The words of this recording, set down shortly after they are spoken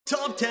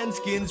Top 10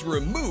 skins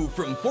removed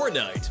from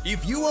Fortnite.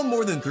 If you want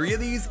more than 3 of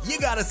these, you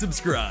gotta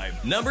subscribe.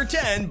 Number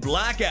 10,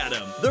 Black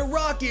Adam. The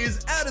Rock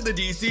is out of the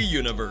DC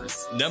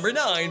universe. Number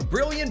 9,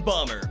 Brilliant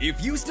Bomber.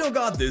 If you still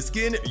got this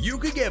skin, you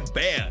could get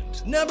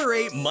banned. Number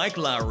 8, Mike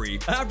Lowry.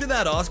 After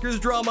that Oscars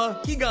drama,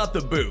 he got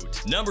the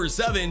boot. Number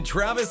 7,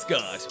 Travis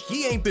Scott.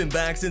 He ain't been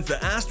back since the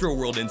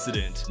Astroworld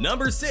incident.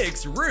 Number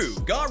 6, Rue.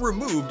 Got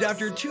removed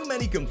after too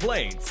many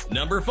complaints.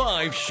 Number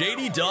 5,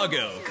 Shady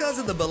Doggo. Cause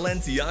of the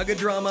Balenciaga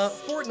drama,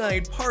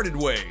 Fortnite parted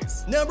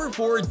ways. Number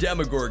 4,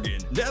 Demogorgon.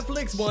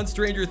 Netflix wants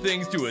Stranger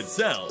Things to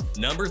itself.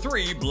 Number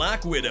 3,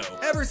 Black Widow.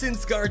 Ever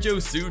since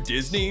ScarJo sued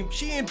Disney,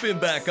 she ain't been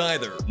back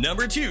either.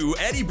 Number 2,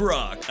 Eddie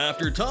Brock.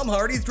 After Tom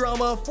Hardy's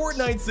drama,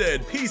 Fortnite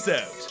said peace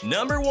out.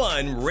 Number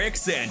 1, Rick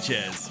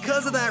Sanchez.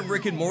 Cause of that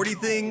Rick and Morty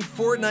thing,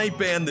 Fortnite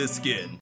banned this skin.